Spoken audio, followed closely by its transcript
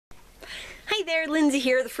Hey there, Lindsay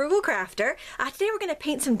here, the Frugal Crafter. Today we're going to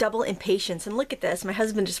paint some double Impatiens, and look at this. My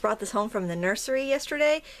husband just brought this home from the nursery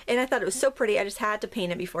yesterday, and I thought it was so pretty I just had to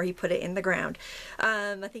paint it before he put it in the ground.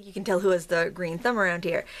 I think you can tell who has the green thumb around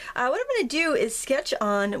here. What I'm going to do is sketch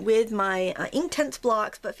on with my Inktense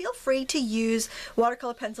blocks, but feel free to use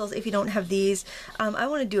watercolor pencils if you don't have these. I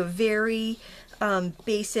want to do a very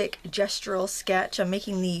basic gestural sketch. I'm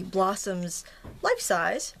making the blossoms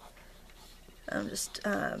life-size.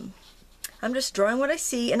 I'm just drawing what I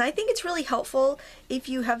see, and I think it's really helpful if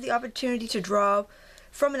you have the opportunity to draw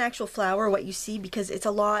from an actual flower what you see, because it's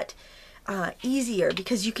a lot easier,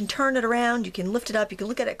 because you can turn it around, you can lift it up, you can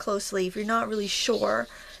look at it closely. If you're not really sure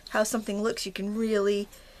how something looks, you can really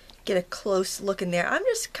get a close look in there. I'm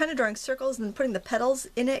just kind of drawing circles and then putting the petals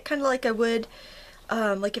in it, kind of like I would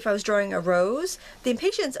like if I was drawing a rose. The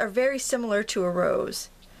Impatiens are very similar to a rose,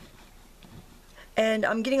 and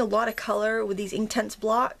I'm getting a lot of color with these Inktense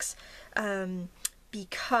blocks.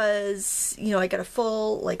 Because, you know, I got a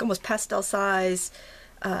full, like almost pastel size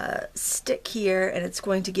stick here, and it's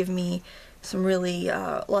going to give me some really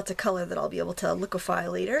lots of color that I'll be able to liquefy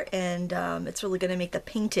later, and it's really going to make the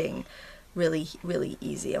painting really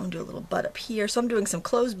easy. I'm going to do a little bud up here, so I'm doing some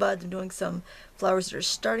closed buds, I'm doing some flowers that are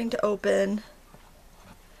starting to open.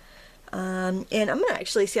 And I'm going to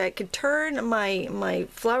actually see, I could turn my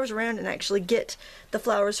flowers around and actually get the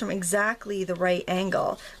flowers from exactly the right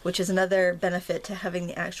angle, which is another benefit to having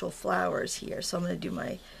the actual flowers here. So I'm going to do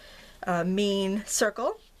my main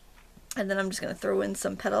circle, and then I'm just going to throw in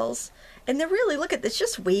some petals. And they're really, look at this,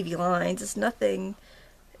 just wavy lines. It's nothing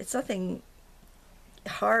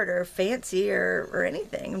hard or fancy or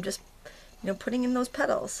anything. I'm just, you know, putting in those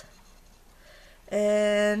petals.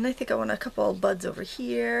 And I think I want a couple buds over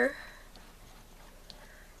here.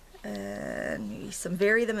 And maybe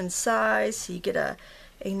vary them in size so you get a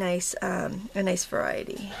nice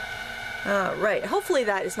variety. Right, hopefully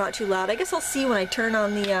that is not too loud. I guess I'll see when I turn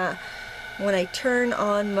on the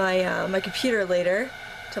my computer later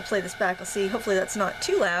to play this back. I'll see. Hopefully that's not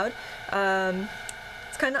too loud.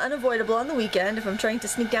 It's kind of unavoidable on the weekend if I'm trying to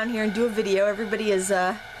sneak down here and do a video. Everybody is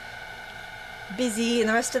busy in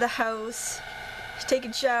the rest of the house,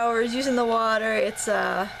 taking showers, using the water.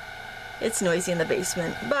 It's noisy in the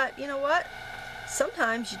basement, but you know what?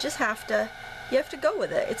 Sometimes you just have to go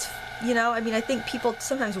with it. It's, you know, I mean, I think people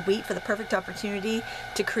sometimes wait for the perfect opportunity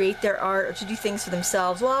to create their art or to do things for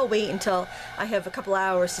themselves. Well, I'll wait until I have a couple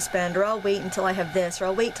hours to spend, or I'll wait until I have this, or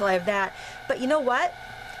I'll wait till I have that. But you know what?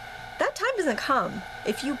 That time doesn't come.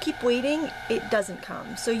 If you keep waiting, it doesn't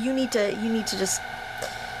come. So you need to just,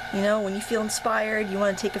 you know, when you feel inspired, you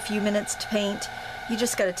want to take a few minutes to paint, you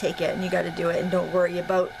just got to take it and you got to do it, and don't worry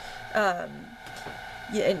about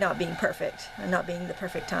it not being perfect and not being the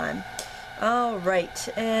perfect time. All right,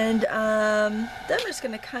 and then I'm just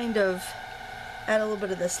going to kind of add a little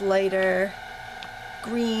bit of this lighter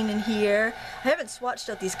green in here. I haven't swatched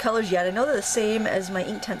out these colors yet. I know they're the same as my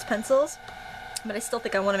Inktense pencils, but I still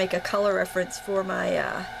think I want to make a color reference for my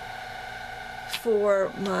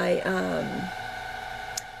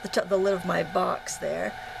the lid of my box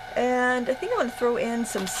there. And I think I want to throw in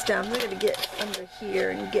some stems. I'm going to get under here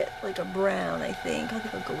and get like a brown, I think.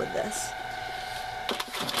 I'll go with this.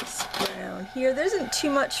 Nice brown here. There isn't too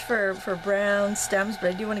much for brown stems, but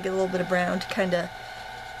I do want to get a little bit of brown to kind of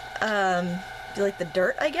be like the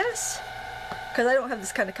dirt, I guess. Because I don't have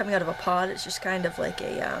this kind of coming out of a pot. It's just kind of like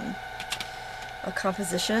a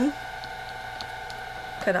composition.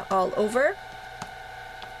 Kind of all over.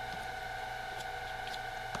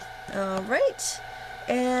 Alright.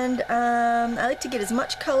 And I like to get as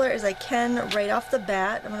much color as I can right off the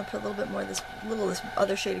bat. I'm going to put a little bit more of this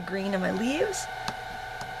other shade of green in my leaves.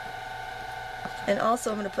 And also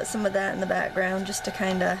I'm going to put some of that in the background just to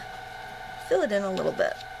kind of fill it in a little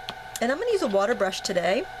bit. And I'm going to use a water brush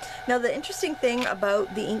today. Now the interesting thing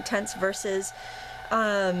about the Inktense versus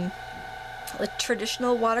a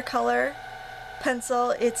traditional watercolor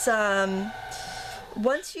pencil, it's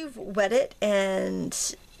once you've wet it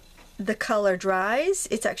and the color dries,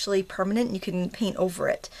 it's actually permanent and you can paint over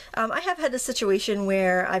it. I have had a situation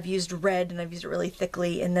where I've used red and I've used it really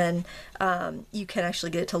thickly, and then you can actually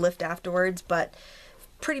get it to lift afterwards, but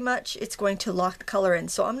pretty much it's going to lock the color in.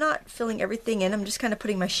 So I'm not filling everything in, I'm just kind of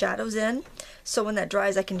putting my shadows in. So when that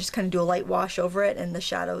dries, I can just kind of do a light wash over it, and the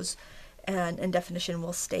shadows and definition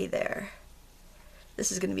will stay there.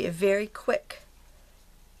 This is going to be a very quick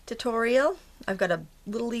tutorial. I've got a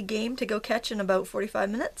Little League game to go catch in about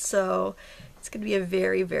 45 minutes, so it's going to be a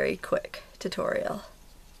very quick tutorial.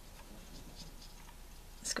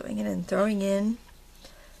 Just going in and throwing in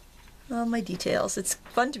all my details. It's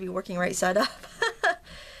fun to be working right side up.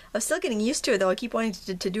 I'm still getting used to it though. I keep wanting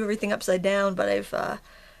to do everything upside down, but I've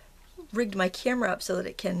rigged my camera up so that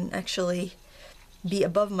it can actually be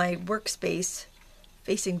above my workspace,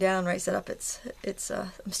 facing down, right set up.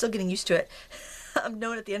 I'm still getting used to it. I'm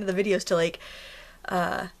known at the end of the videos to like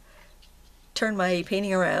turn my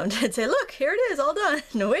painting around and say, look, here it is, all done.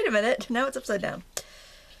 No, wait a minute, now it's upside down.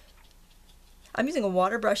 I'm using a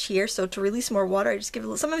water brush here, so to release more water, I just give it a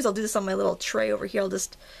little, sometimes I'll do this on my little tray over here. I'll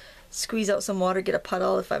just squeeze out some water, get a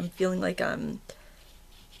puddle if I'm feeling like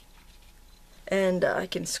and I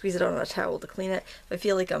can squeeze it out on a towel to clean it. If I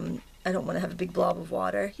feel like I don't want to have a big blob of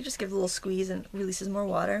water, you just give it a little squeeze and it releases more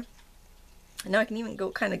water. And now I can even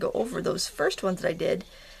kind of go over those first ones that I did,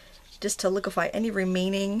 just to liquefy any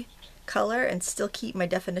remaining color and still keep my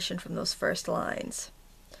definition from those first lines.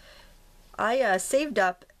 I saved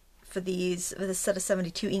up for these with a set of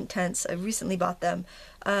 72 Inktense. I recently bought them.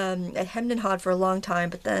 I hemmed and hawed for a long time,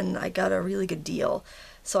 but then I got a really good deal,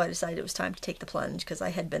 so I decided it was time to take the plunge because I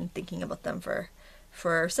had been thinking about them for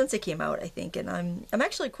since they came out, I think, and I'm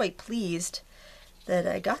actually quite pleased that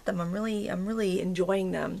I got them. I'm really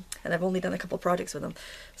enjoying them, and I've only done a couple projects with them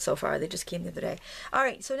so far. They just came the other day. All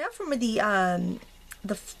right, so now from the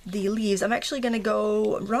leaves, I'm actually going to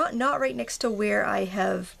go not right next to where I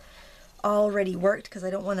have already worked because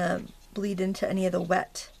I don't want to bleed into any of the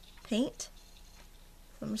wet paint.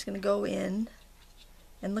 So I'm just going to go in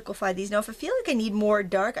and liquefy these. Now if I feel like I need more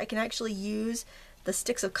dark, I can actually use the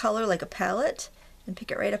sticks of color like a palette and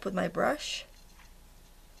pick it right up with my brush.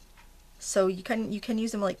 So you can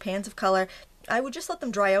use them like pans of color. I would just let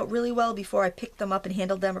them dry out really well before I picked them up and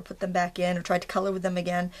handled them or put them back in or tried to color with them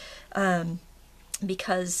again,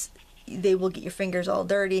 because they will get your fingers all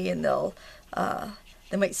dirty and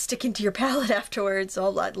they might stick into your palette afterwards. So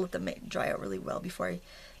I'll let them dry out really well before I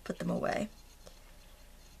put them away.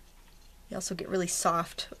 They also get really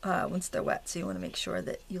soft once they're wet, so you want to make sure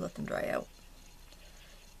that you let them dry out,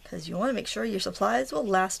 because you want to make sure your supplies will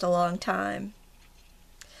last a long time.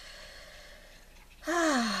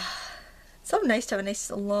 It's so nice to have a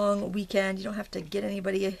nice long weekend. You don't have to get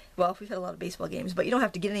anybody, well, we've had a lot of baseball games, but you don't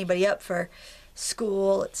have to get anybody up for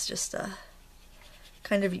school. It's just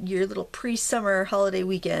kind of your little pre-summer holiday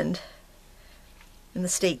weekend. In the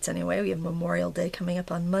States anyway. We have Memorial Day coming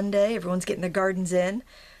up on Monday. Everyone's getting their gardens in.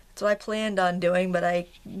 That's what I planned on doing, but I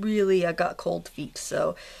really got cold feet,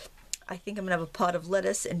 so I think I'm gonna have a pot of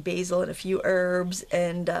lettuce and basil and a few herbs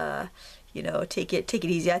and you know, take it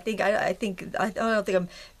easy. I don't think I'm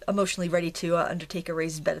emotionally ready to undertake a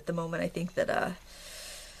raised bed at the moment. I think that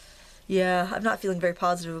yeah, I'm not feeling very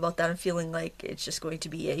positive about that. I'm feeling like it's just going to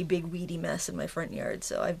be a big weedy mess in my front yard,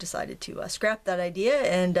 so I've decided to scrap that idea.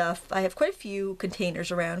 And I have quite a few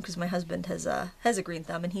containers around because my husband has a green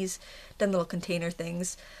thumb and he's done little container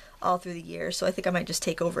things all through the year, so I think I might just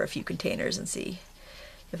take over a few containers and see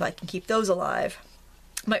if I can keep those alive.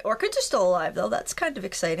 My orchids are still alive though. That's kind of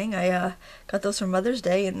exciting. I got those for Mother's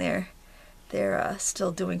Day and they're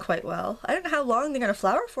still doing quite well. I don't know how long they're gonna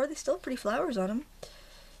flower for. They still have pretty flowers on them.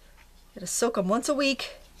 Gotta soak them once a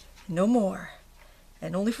week, no more,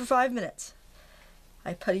 and only for 5 minutes.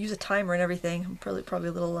 I use a timer and everything. I'm probably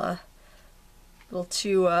a little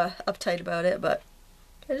too uptight about it, but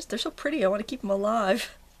they're so pretty. I want to keep them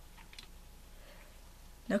alive.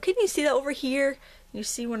 Now, can you see that over here? You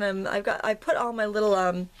see when I put all my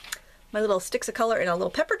little sticks of color in a little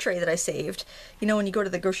pepper tray that I saved. You know, when you go to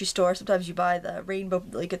the grocery store, sometimes you buy the rainbow,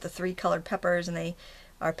 you get the 3 colored peppers and they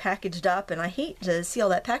are packaged up, and I hate to see all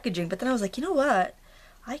that packaging, but then I was like, you know what?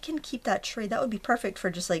 I can keep that tray. That would be perfect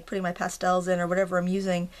for just like putting my pastels in or whatever I'm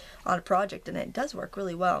using on a project, and it does work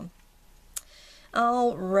really well.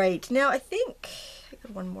 All right, now I think I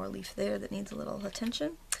got one more leaf there that needs a little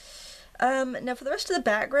attention. Now for the rest of the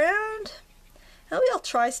background, maybe I'll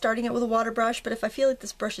try starting it with a water brush, but if I feel like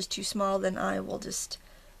this brush is too small, then I will just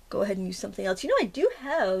go ahead and use something else. You know, I do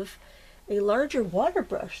have a larger water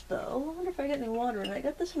brush though. I wonder if I get any water in it. I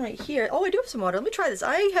got this one right here. Oh, I do have some water. Let me try this.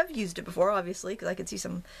 I have used it before, obviously, because I can see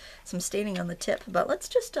some staining on the tip, but let's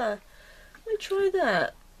just let me try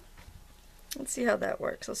that. Let's see how that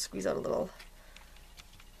works. I'll squeeze out a little.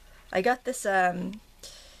 I got this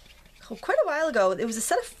quite a while ago. It was a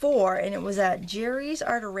set of 4 and it was at Jerry's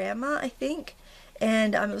Artorama, I think,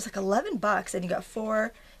 and it was like $11 and you got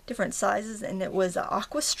 4 different sizes, and it was an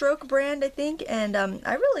Aquastroke brand, I think, and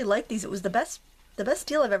I really like these. It was the best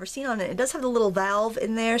deal I've ever seen on it. It does have the little valve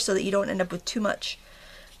in there so that you don't end up with too much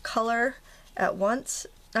color at once.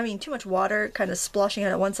 I mean, too much water kind of splashing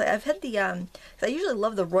out at once. I've had the I usually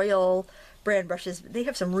love the Royal brand brushes. They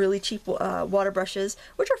have some really cheap water brushes,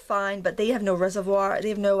 which are fine, but they have no reservoir. They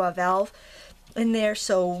have no valve in there,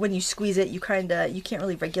 so when you squeeze it, you can't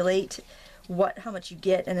really regulate how much you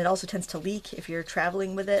get, and it also tends to leak if you're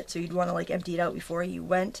traveling with it, so you'd want to like empty it out before you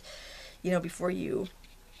went, you know, before you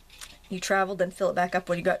traveled, then fill it back up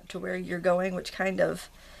when you got to where you're going, which kind of,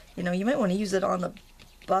 you know, you might want to use it on the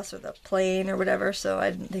bus or the plane or whatever, so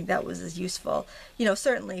I didn't think that was as useful. You know,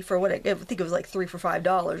 certainly for what I think it was like 3 for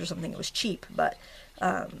 $5 or something, it was cheap, but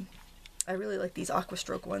I really like these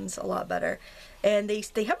Aquastroke ones a lot better. And they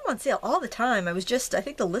have them on sale all the time. I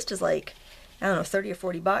think the list is like, I don't know, 30 or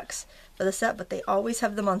 40 bucks for the set, but they always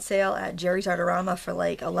have them on sale at Jerry's Artorama for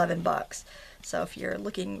like 11 bucks. So if you're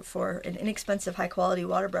looking for an inexpensive, high quality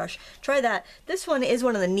water brush, try that. This one is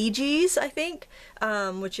one of the Nijis, I think,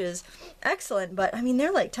 which is excellent, but I mean,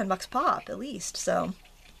 they're like 10 bucks pop at least. So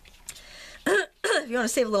if you want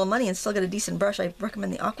to save a little money and still get a decent brush, I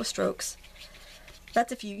recommend the Aquastrokes.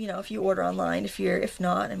 That's if you know, if you order online. If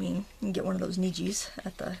not, I mean, you can get one of those Nijis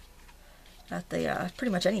at the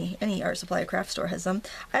pretty much any art supply or craft store has them.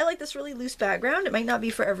 I like this really loose background. It might not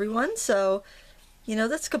be for everyone, so you know,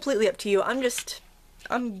 that's completely up to you.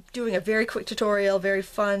 I'm doing a very quick tutorial, very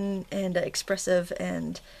fun and expressive,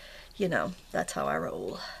 and you know, that's how I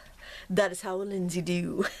roll. That is how Lindsay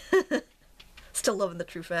do. Still loving the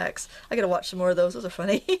True Facts. I gotta watch some more of those. Those are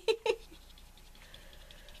funny.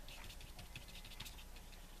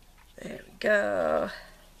 There we go.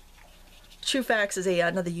 True Facts is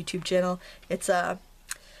another YouTube channel. It's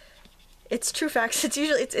True Facts.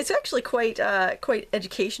 It's actually quite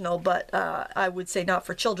educational, but I would say not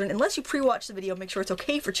for children unless you pre-watch the video. Make sure it's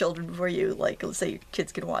okay for children before you, like, let's say your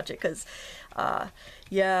kids can watch it, because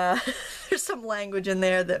yeah, there's some language in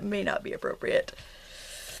there that may not be appropriate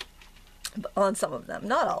on some of them,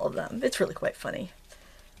 not all of them. It's really quite funny.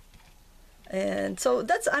 And so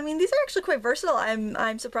that's, I mean, these are actually quite versatile.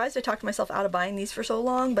 I'm surprised I talked myself out of buying these for so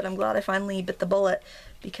long, but I'm glad I finally bit the bullet,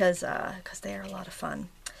 because they are a lot of fun.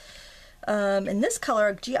 And this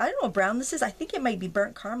color, gee, I don't know what brown this is. I think it might be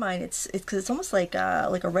burnt carmine. It's because it's almost like a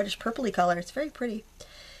reddish purpley color. It's very pretty.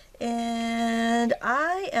 And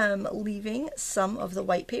I am leaving some of the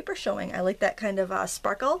white paper showing. I like that kind of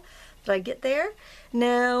sparkle that I get there.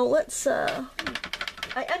 Now let's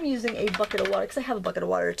I am using a bucket of water, because I have a bucket of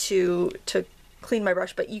water to clean my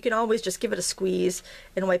brush, but you can always just give it a squeeze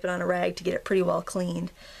and wipe it on a rag to get it pretty well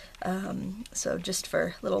cleaned. So just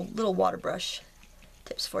for little water brush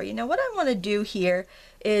tips for you. Now what I want to do here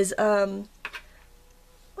is I want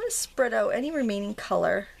to spread out any remaining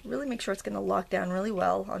color, really make sure it's going to lock down really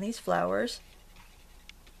well on these flowers.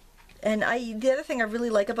 And the other thing I really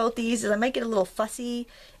like about these is I might get a little fussy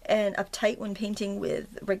and uptight when painting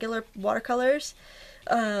with regular watercolors.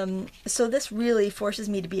 So this really forces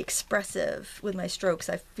me to be expressive with my strokes.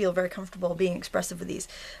 I feel very comfortable being expressive with these.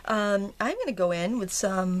 I'm going to go in with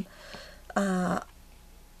some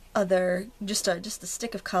just a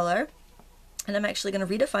stick of color, and I'm actually going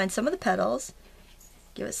to redefine some of the petals,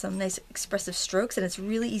 give it some nice expressive strokes, and it's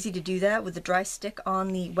really easy to do that with the dry stick on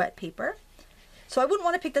the wet paper. So I wouldn't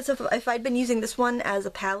want to pick this up if I'd been using this one as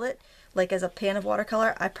a palette, like as a pan of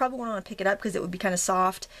watercolor. I probably wouldn't want to pick it up because it would be kind of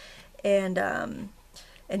soft, and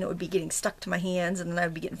it would be getting stuck to my hands, and then I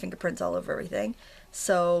would be getting fingerprints all over everything.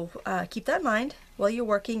 So keep that in mind while you're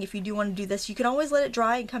working. If you do want to do this, you can always let it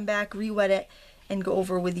dry and come back, re-wet it, and go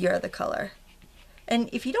over with your other color. And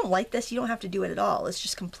if you don't like this, you don't have to do it at all. It's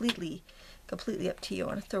just completely up to you. I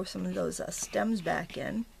want to throw some of those stems back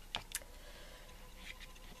in.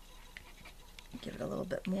 Give it a little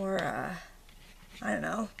bit more, I don't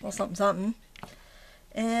know, a little something.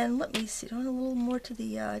 And let me see, a little more to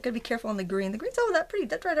the, I gotta be careful on the green. The green's, oh,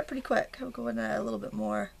 that dried up pretty quick. I'll go in a little bit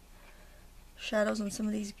more shadows on some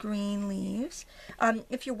of these green leaves.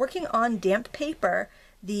 If you're working on damp paper,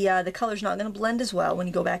 the color's not going to blend as well when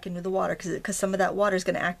you go back into the water, because some of that water is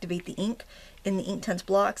going to activate the ink in the Inktense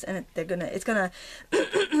blocks, and it's gonna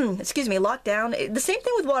excuse me, lock down. The same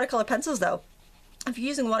thing with watercolor pencils though. If you're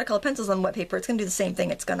using watercolor pencils on wet paper, it's going to do the same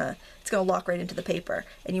thing. It's gonna lock right into the paper,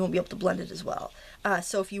 and you won't be able to blend it as well.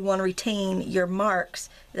 So if you want to retain your marks,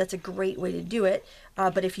 that's a great way to do it.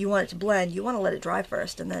 But if you want it to blend, you want to let it dry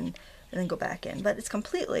first and then go back in. But it's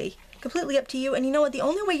completely up to you. And you know what? The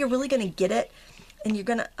only way you're really going to get it, and you're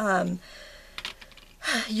gonna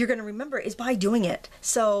remember, is by doing it.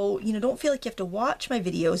 So, you know, don't feel like you have to watch my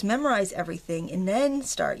videos, memorize everything, and then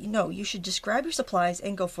start. You know, you should just grab your supplies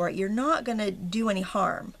and go for it. You're not going to do any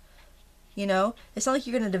harm. You know, it's not like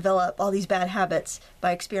you're going to develop all these bad habits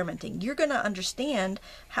by experimenting. You're going to understand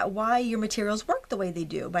why your materials work the way they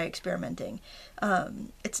do by experimenting.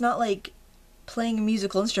 It's not like playing a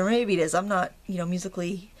musical instrument. Maybe it is. I'm not, you know,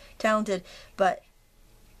 musically talented, but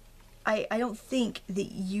I don't think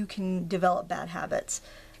that you can develop bad habits,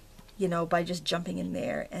 you know, by just jumping in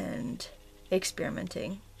there and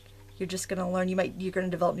experimenting. You're just going to learn, you're going to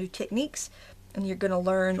develop new techniques, and you're going to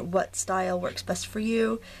learn what style works best for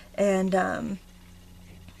you, and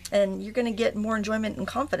you're going to get more enjoyment and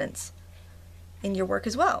confidence in your work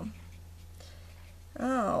as well.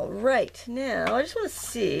 All right, now I just want to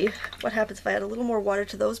see what happens if I add a little more water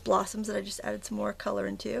to those blossoms that I just added some more color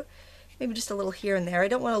into. Maybe just a little here and there. I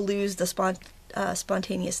don't want to lose the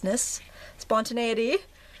spontaneity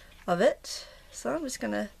of it. So I'm just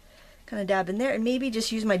going to kind of dab in there, and maybe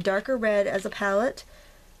just use my darker red as a palette,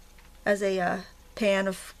 as a pan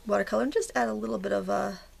of watercolor, and just add a little bit of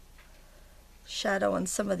a shadow on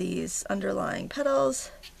some of these underlying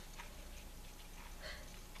petals.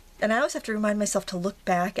 And I always have to remind myself to look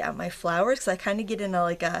back at my flowers, because I kind of get in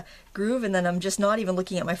a groove, and then I'm just not even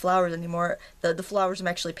looking at my flowers anymore. The flowers I'm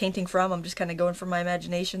actually painting from, I'm just kind of going from my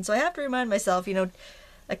imagination. So I have to remind myself, you know,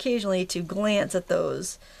 occasionally to glance at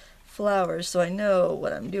those flowers so I know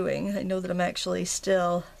what I'm doing. I know that I'm actually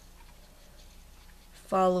still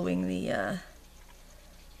following the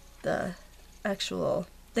actual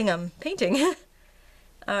thing I'm painting.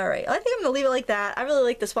 Alright, I think I'm going to leave it like that. I really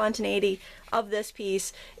like the spontaneity of this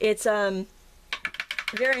piece. It's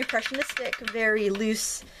very impressionistic, very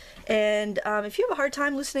loose, and if you have a hard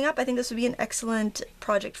time loosening up, I think this would be an excellent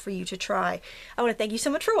project for you to try. I want to thank you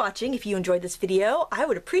so much for watching. If you enjoyed this video, I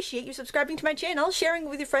would appreciate you subscribing to my channel, sharing it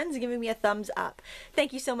with your friends, and giving me a thumbs up.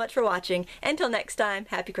 Thank you so much for watching. Until next time,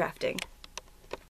 happy crafting.